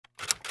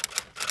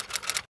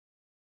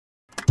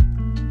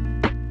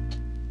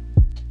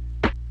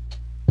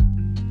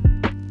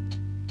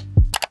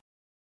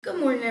Good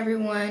morning,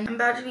 everyone. I'm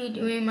about to be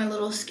doing my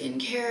little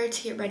skincare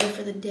to get ready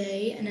for the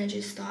day, and I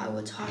just thought I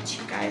would talk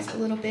to you guys a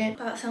little bit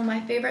about some of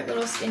my favorite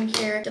little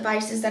skincare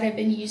devices that I've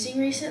been using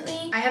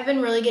recently. I have been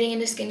really getting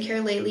into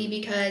skincare lately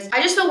because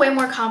I just feel way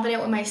more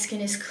confident when my skin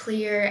is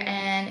clear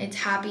and it's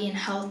happy and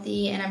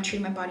healthy and I'm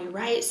treating my body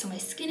right, so my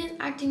skin is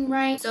acting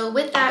right. So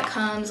with that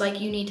comes like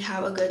you need to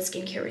have a good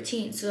skincare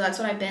routine. So that's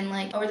what I've been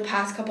like over the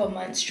past couple of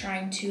months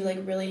trying to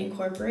like really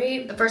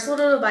incorporate. The first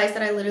little device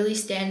that I literally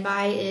stand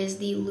by is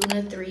the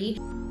Luna 3.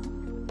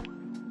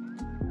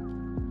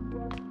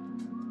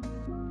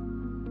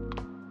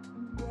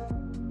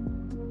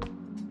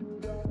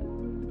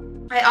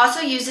 I also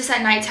use this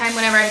at nighttime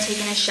whenever I'm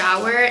taking a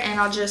shower, and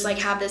I'll just like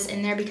have this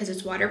in there because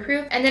it's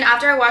waterproof. And then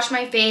after I wash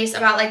my face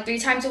about like 3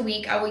 times a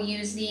week, I will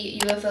use the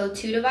UFO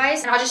 2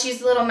 device, and I'll just use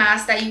the little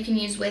mask that you can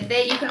use with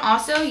it. You can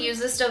also use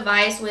this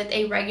device with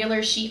a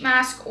regular sheet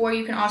mask, or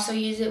you can also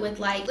use it with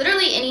like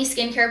literally any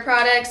skincare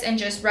products and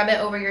just rub it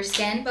over your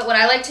skin. But what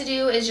I like to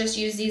do is just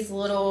use these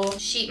little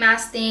sheet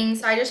mask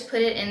things. So I just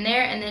put it in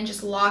there and then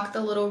just lock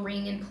the little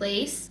ring in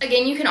place.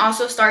 Again, you can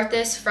also start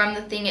this from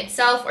the thing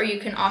itself, or you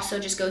can also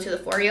just go to the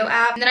Foreo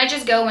app. And then I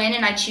just go in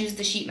and I choose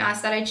the sheet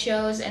mask that I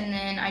chose, and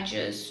then I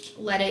just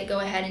let it go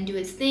ahead and do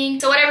its thing.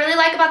 So what I really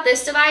like about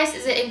this device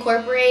is it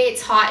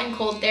incorporates hot and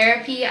cold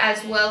therapy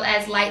as well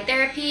as light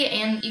therapy,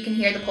 and you can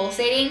hear the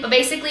pulsating. But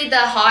basically the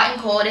hot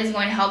and cold is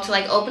going to help to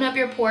like open up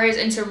your pores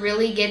and to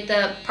really get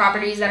the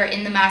properties that are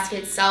in the mask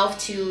itself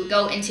to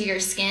go into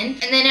your skin.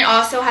 And then it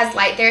also has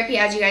light therapy,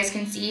 as you guys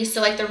can see. So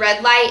like the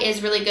red light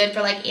is really good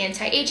for like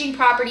anti-aging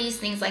properties,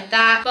 things like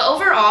that. But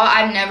overall,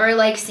 I've never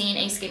like seen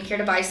a skincare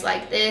device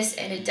like this,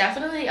 and it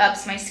definitely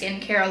ups my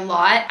skincare a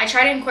lot. I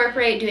try to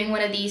incorporate doing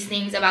one of these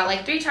things about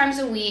like 3 times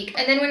a week,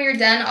 and then when you're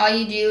done, all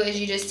you do is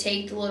you just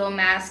take the little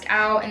mask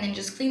out and then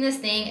just clean this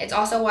thing. It's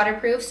also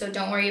waterproof, so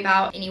don't worry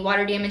about any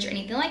water damage or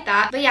anything like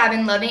that. But yeah, I've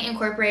been loving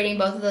incorporating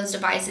both of those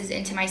devices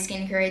into my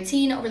skincare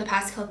routine over the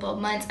past couple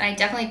of months, and I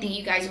definitely think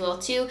you guys will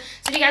too.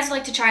 So if you guys would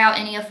like to try out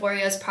any of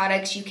Foreo's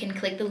products, you can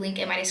click the link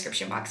in my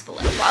description box below.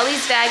 While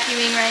he's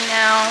vacuuming right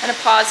now, I'm gonna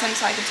pause him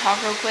so I can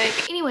talk real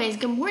quick. Anyways,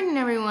 good morning,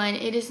 everyone.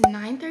 It is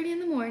 9:30 in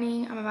the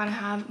morning. I'm about to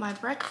have my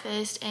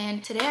breakfast,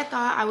 and today I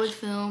thought I would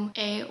film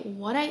a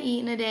what I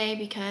eat in a day,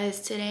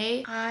 because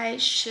today I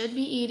should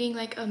be eating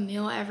like a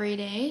meal every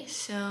day.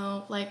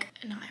 So like,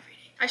 not every day.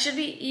 I should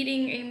be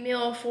eating a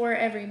meal for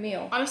every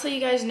meal. Honestly,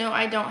 you guys know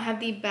I don't have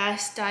the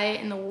best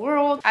diet in the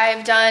world.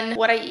 I've done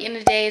what I eat in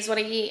a day is what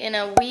I eat in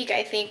a week,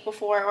 I think,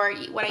 before, or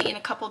what I eat in a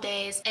couple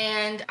days.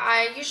 And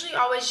I usually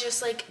always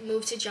just like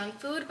move to junk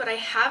food, but I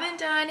haven't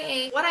done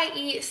a what I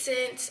eat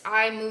since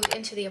I moved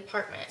into the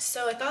apartment.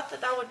 So I thought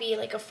that that would be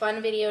like a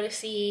fun video to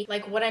see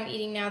like what I'm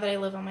eating now that I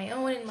live on my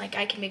own and like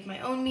I can make my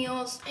own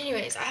meals.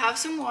 Anyways, I have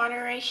some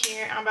water right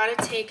here. I'm about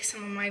to take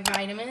some of my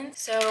vitamins.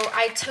 So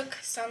I took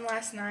some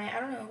last night. I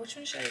don't know, which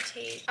one should I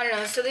take? I don't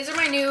know. So these are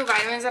my new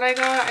vitamins that I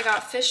got. I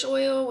got fish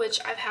oil, which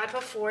I've had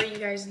before. You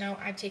guys know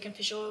I've taken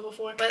fish oil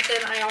before. But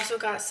then I also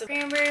got some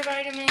cranberry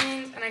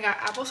vitamins, and I got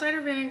apple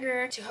cider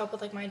vinegar to help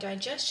with like my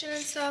digestion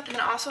and stuff. And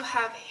then I also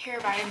have hair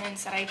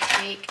vitamins that I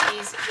take,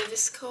 these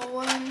Vivisco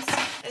ones.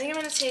 I think I'm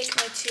gonna take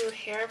my 2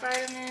 hair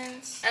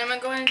vitamins, and I'm gonna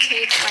go ahead and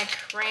take my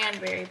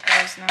cranberry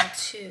pills now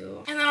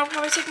too. And then I'll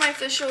probably take my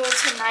fish oil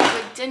tonight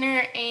with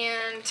dinner,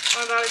 and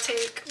I'm about to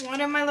take one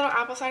of my little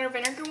apple cider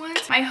vinegar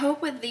ones. My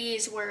hope with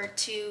these were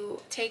to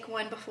take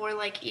one before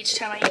like each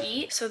time I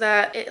eat, so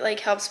that it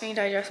like helps me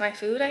digest my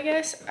food, I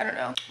guess. I don't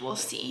know, we'll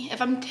see.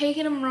 If I'm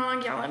taking them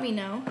wrong, y'all let me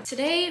know.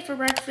 Today for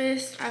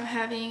breakfast, I'm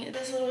having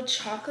this little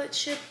chocolate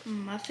chip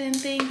muffin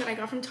thing that I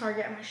got from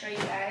Target. I'm gonna show you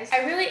guys.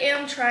 I really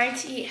am trying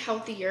to eat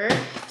healthier,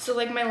 so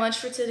like my lunch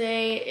for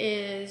today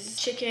is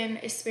chicken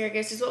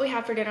asparagus. This is what we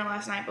had for dinner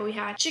last night, but we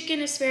had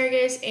chicken,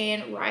 asparagus,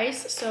 and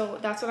rice, so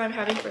that's what I'm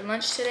having for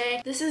lunch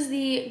today. This is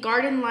the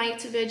Garden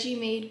Lights Veggie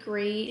Made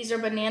Great. These are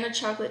banana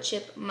chocolate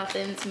chip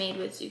muffins made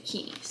with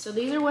zucchini. So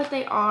these are what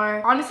they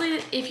are. Honestly,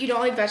 if you don't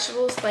like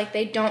vegetables, like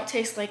they don't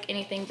taste like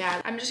anything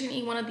bad. I'm just gonna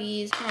eat one of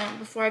these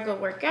before I go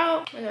work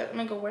out. I'm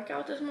gonna go work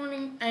out this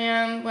morning,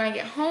 and when I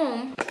get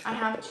home I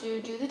have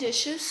to do the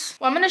dishes.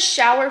 Well, I'm gonna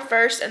shower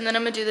first, and then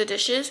I'm gonna do the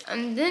dishes,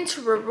 and then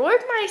to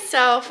reward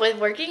myself with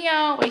working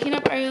out, waking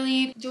up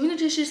early, doing the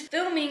dishes,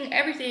 filming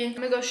everything, I'm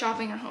gonna go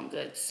shopping at Home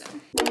Goods. So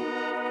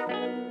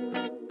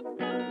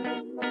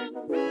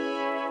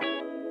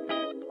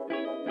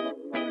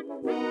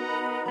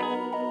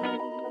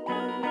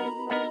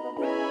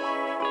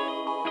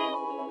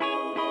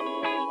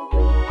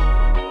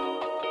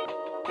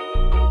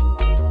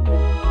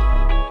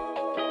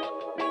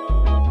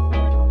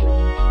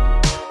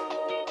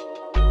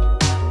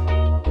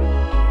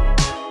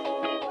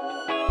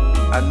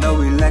I know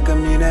we lack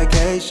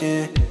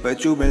communication,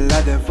 but you've been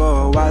locked in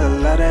for a while, a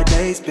lot of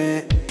days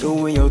spent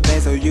doing your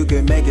thing so you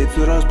can make it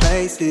to those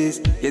places.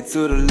 Get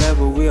to the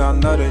level we all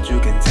know that you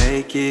can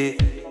take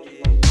it,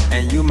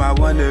 and you might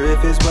wonder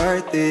if it's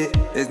worth it.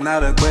 It's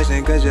not a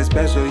question, cause you're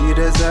special, you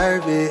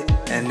deserve it.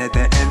 And at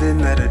the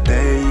end of the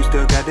day, you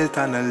still got this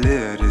time to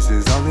live. This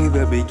is only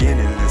the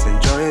beginning, let's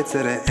enjoy it to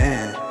the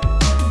end.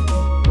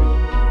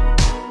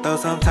 Though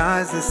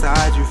sometimes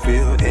inside you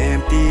feel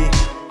empty,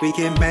 we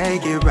can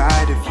make it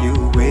right if you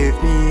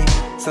with me.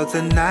 So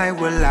tonight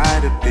we'll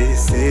light up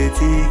this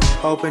city,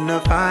 hoping to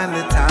find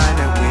the time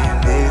that we're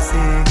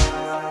missing.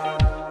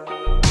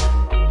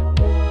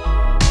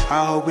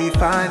 I hope we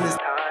find this time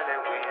that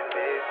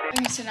we're missing.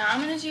 Okay, so now I'm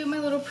gonna do my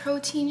little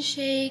protein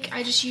shake.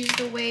 I just used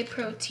the whey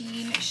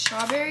protein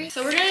strawberry.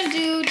 So we're gonna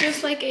do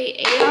just like a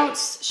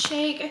 8-ounce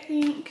shake, I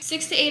think.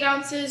 6 to 8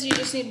 ounces, you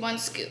just need 1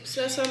 scoop. So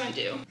that's what I'm gonna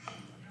do.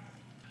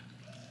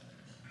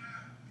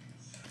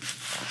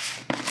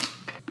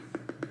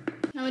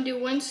 I'm gonna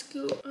do 1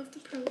 scoop of the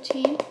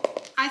protein.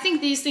 I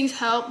think these things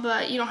help,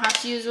 but you don't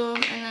have to use them,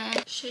 and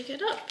then shake it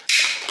up.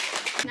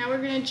 Now we're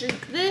gonna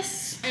drink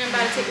this, and I'm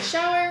about to take a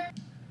shower.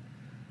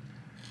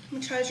 I'm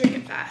gonna try to drink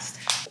it fast.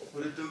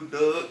 What it do,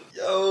 Doug?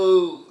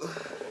 Yo!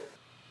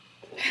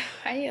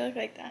 Why do you look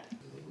like that?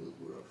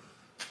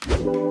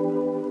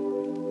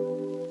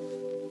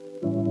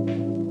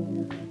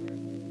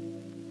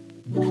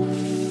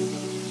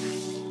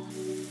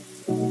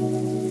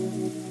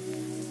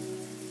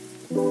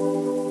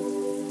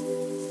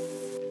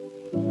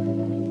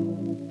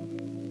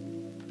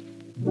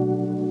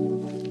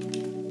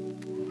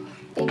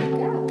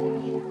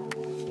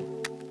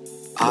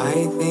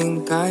 I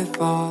think I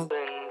fall.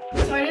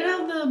 So I did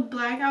have the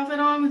black outfit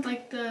on with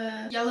like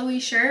the yellowy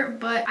shirt,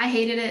 but I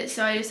hated it,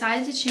 so I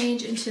decided to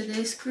change into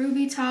this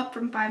groovy top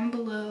from Five and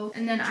Below,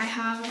 and then I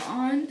have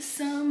on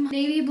some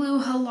navy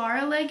blue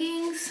Halara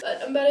leggings.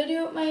 But I'm about to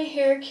do my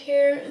hair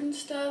care and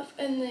stuff,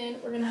 and then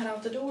we're gonna head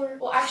out the door.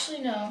 Well,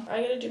 actually no,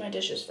 I gotta do my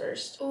dishes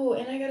first. Oh,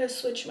 and I gotta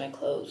switch my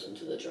clothes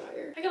into the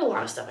dryer. I got a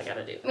lot of stuff I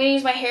gotta do. I'm gonna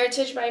use my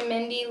Heritage by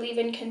Mindy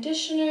leave-in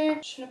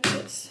conditioner. Shouldn't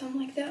put some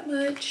like that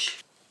much.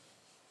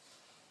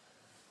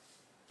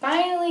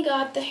 Finally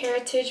got the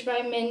Heritage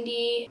by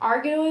Mindy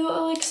Argan Oil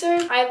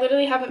Elixir. I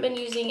literally haven't been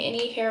using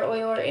any hair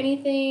oil or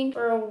anything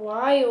for a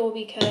while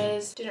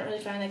because didn't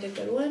really find like a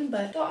good one,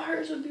 but thought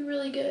hers would be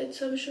really good,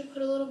 so I'm just gonna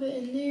put a little bit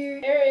in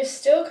there. Hair is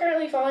still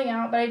currently falling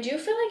out, but I do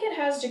feel like it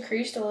has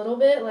decreased a little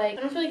bit. Like,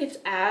 I don't feel like it's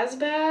as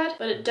bad,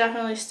 but it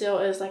definitely still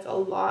is like a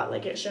lot.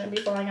 Like, it shouldn't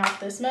be falling off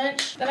this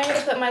much. Then I'm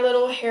gonna put my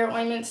little hair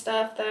ointment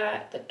stuff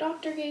that the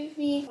doctor gave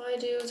me. All I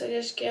do is I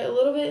just get a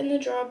little bit in the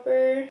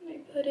dropper and I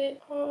put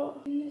it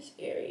all in this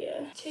area.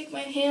 Take my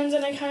hands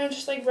and I kind of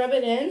just like rub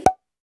it in.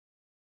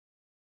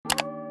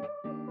 We're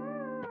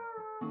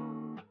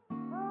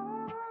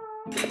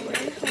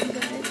in Home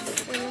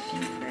Goods. We're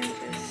looking for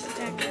this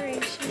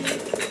decoration.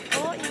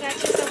 Oh, you got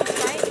yourself a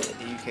Sprite?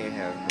 You can't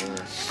have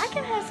none. I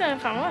can have some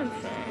if I want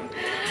some.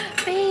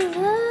 Babe,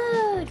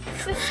 look!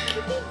 It's a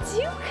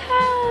Scooby-Doo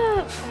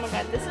cup! Oh my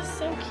god, this is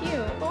so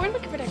cute. But we're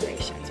looking for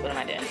decorations. What am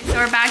I doing? So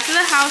we're back to the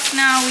house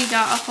now. We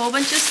got a whole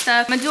bunch of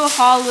stuff. I'm gonna do a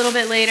haul a little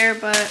bit later,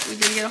 but we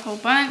did get a whole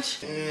bunch.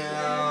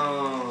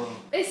 Damn.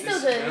 It's still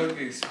good. Milk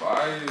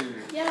expired.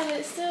 Yeah, but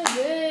it's still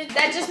good.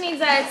 That just means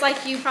that it's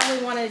like you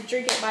probably want to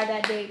drink it by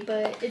that date,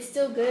 but it's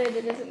still good.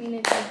 It doesn't mean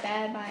it's like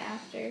bad by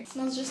after. It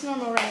smells just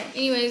normal, right?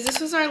 Anyways, this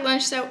was our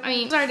lunch this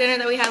was our dinner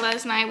that we had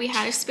last night. We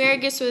had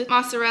asparagus with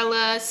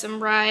mozzarella,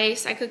 some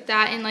rice. I cooked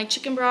that in like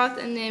chicken broth,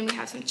 and then we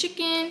have some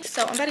chicken.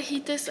 So I'm about to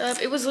heat this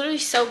up. It was literally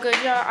so good,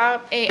 y'all. I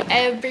ate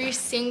every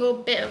single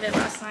bit of it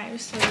last night. It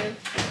was so good.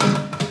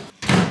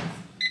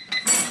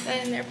 Put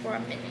that in there for a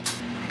minute.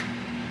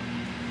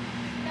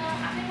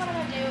 I think what I'm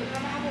gonna do is I'm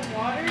gonna have a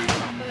water and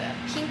I'll put a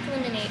pink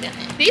lemonade in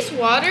it. These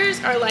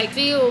waters are like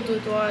filled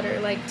with water,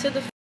 like to the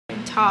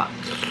f***ing top.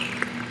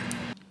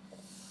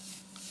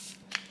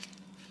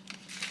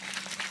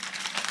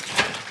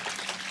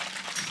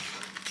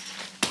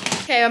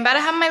 Okay, I'm about to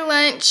have my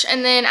lunch,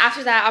 and then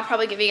after that I'll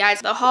probably give you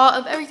guys the haul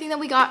of everything that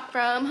we got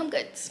from Home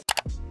Goods.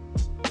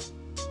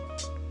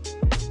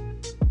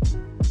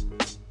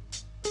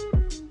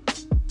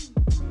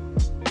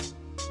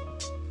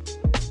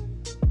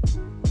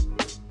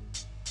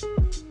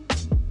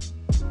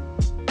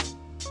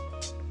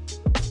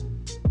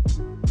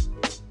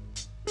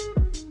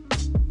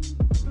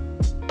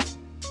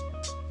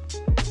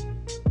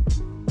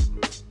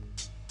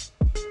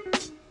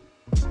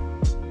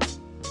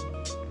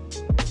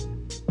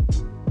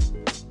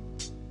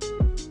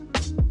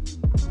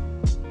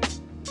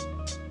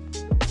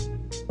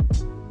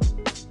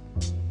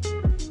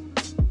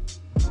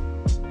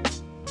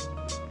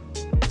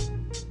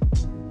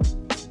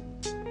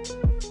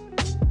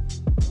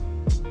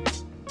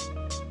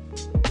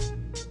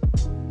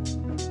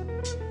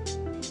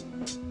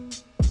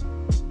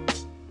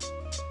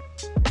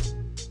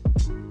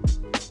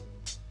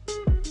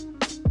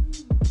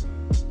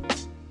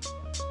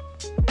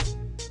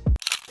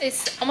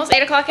 It's almost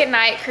 8 o'clock at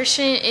night.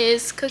 Christian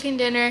is cooking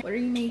dinner. What are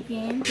you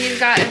making? He's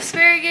got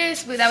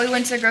asparagus that we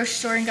went to the grocery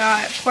store and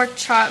got pork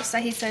chops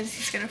that he says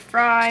he's gonna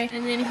fry.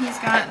 And then he's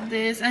got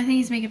this. I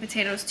think he's making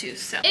potatoes too.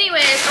 So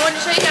anyways, I wanted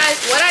to show you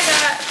guys what I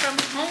got from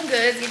Home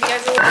Goods. Give you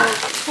guys a little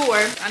tour.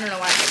 I don't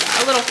know why I did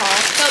that. A little haul.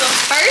 So the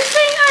first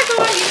thing I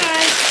got, you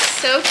guys,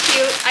 So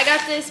cute. I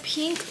got this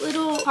pink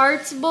little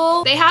hearts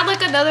bowl. They had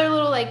like another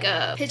little like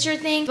pitcher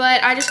thing,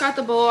 but I just got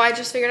the bowl. I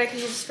just figured I could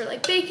use this for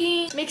like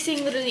baking,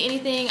 mixing literally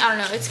anything. I don't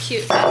know. It's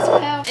cute as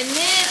well. And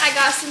then I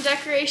got some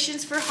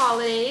decorations for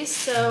holidays.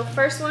 So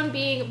first one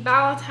being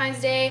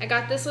Valentine's Day. I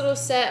got this little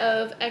set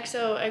of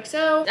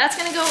XOXO. That's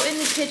gonna go in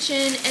the kitchen.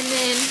 And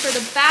then for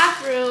the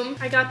bathroom,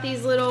 I got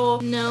these little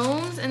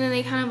gnomes, and then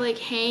they kind of like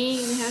hang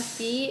and they have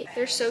feet.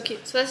 They're so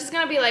cute. So this is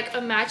gonna be like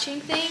a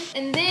matching thing.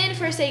 And then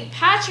for St.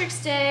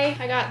 Patrick's Day,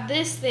 I got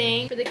this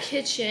thing for the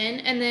kitchen.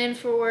 And then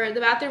for the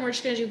bathroom, we're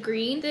just gonna do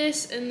green.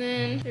 This, and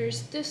then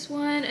there's this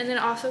one, and then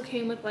it also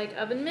came with like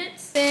oven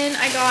mitts. Then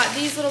I got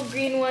these little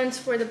green ones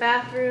for the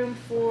bathroom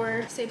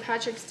for St.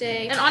 Patrick's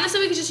Day. And honestly,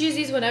 we could just use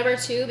these whenever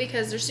too,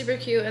 because they're super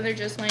cute and they're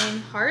just plain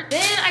heart.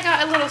 Then I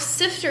got a little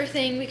sifter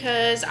thing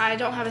because I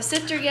don't have a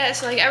sifter yet.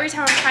 So like every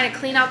time I'm trying to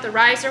clean out the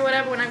rice or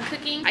whatever when I'm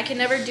cooking, I can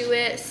never do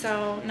it.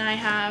 So now I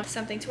have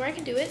something to where I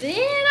can do it. Then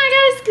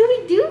I got a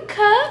Scooby-Doo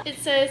cup. It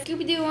says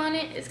Scooby-Doo on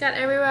it. It's got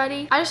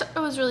everybody. I just thought it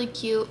was really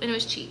cute and it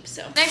was cheap.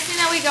 So next thing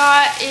that we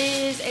got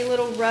is a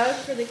little rug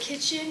for the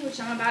kitchen, which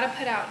I'm about to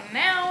put out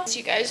now. As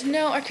you guys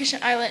know, our kitchen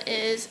island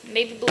is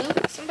navy blue.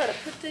 So I'm about to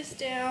put this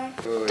down.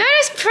 That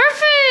is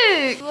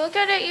perfect. Look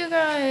at it, you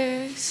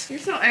guys. You're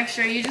so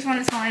extra. You just want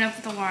it to line up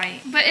with the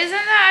white. But isn't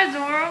that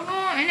adorable?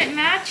 And it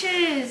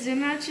matches. It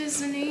matches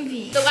the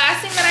navy. The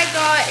last thing that I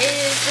got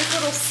is this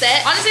little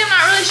set. Honestly, I'm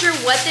not really sure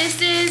what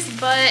this is,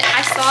 but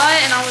I saw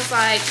it and I was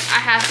like, I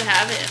have to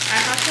have it. I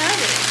have to have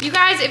it. You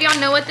guys, if y'all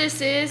know what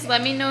this is,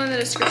 let me know in the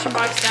description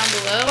box down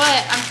below.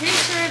 But I'm pretty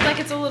sure like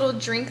it's a little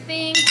drink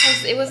thing,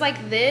 because it was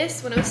like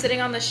this when it was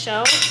sitting on the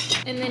shelf,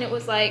 and then it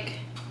was like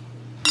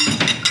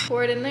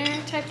pour it in there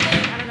type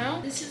thing. I don't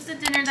know. This is the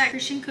dinner that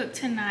Christian cooked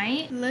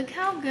tonight. Look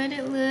how good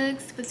it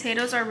looks.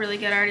 Potatoes are really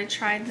good. I already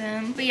tried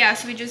them. But yeah,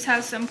 so we just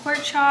have some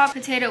pork chop,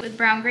 potato with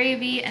brown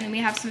gravy, and then we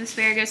have some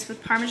asparagus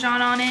with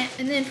Parmesan on it.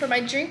 And then for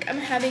my drink, I'm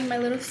having my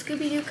little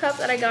Scooby-Doo cup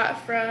that I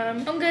got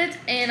from Home Goods,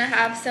 and I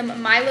have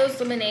some Milo's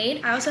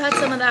lemonade. I also had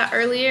some of that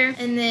earlier.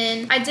 And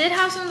then I did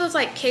have some of those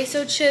like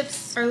queso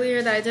chips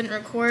earlier that I didn't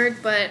record,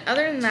 but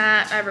other than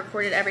that, I've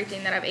recorded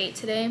everything that I've ate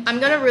today.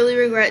 I'm gonna really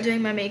regret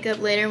doing my makeup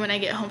later when I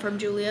get home from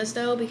Julia's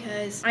though,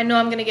 because I know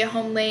I'm gonna get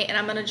home late and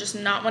I'm gonna just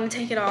not want to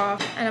take it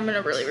off, and I'm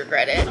gonna really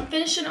regret it. I'm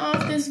finishing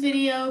off this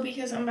video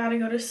because I'm about to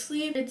go to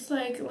sleep. It's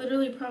like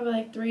literally probably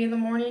like 3 in the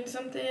morning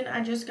something.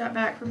 I just got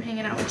back from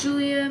hanging out with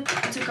Julia.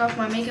 I took off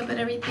my makeup and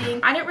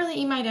everything. I didn't really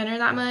eat my dinner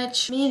that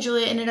much. Me and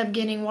Julia ended up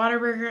getting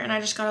Whataburger, and I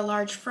just got a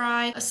large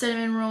fry, a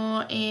cinnamon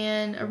roll,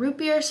 and a root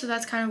beer. So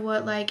that's kind of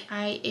what like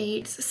I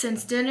ate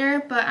since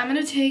dinner. But I'm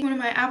gonna take one of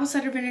my apple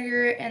cider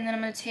vinegar, and then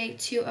I'm gonna take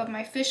 2 of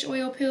my fish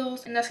oil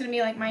pills, and that's gonna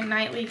be like my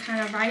nightly kind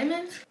of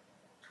vitamins.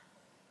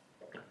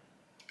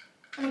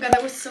 Oh my god,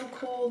 that was so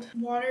cold.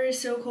 Water is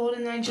so cold,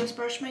 and then I just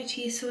brushed my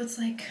teeth, so it's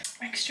like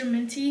extra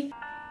minty.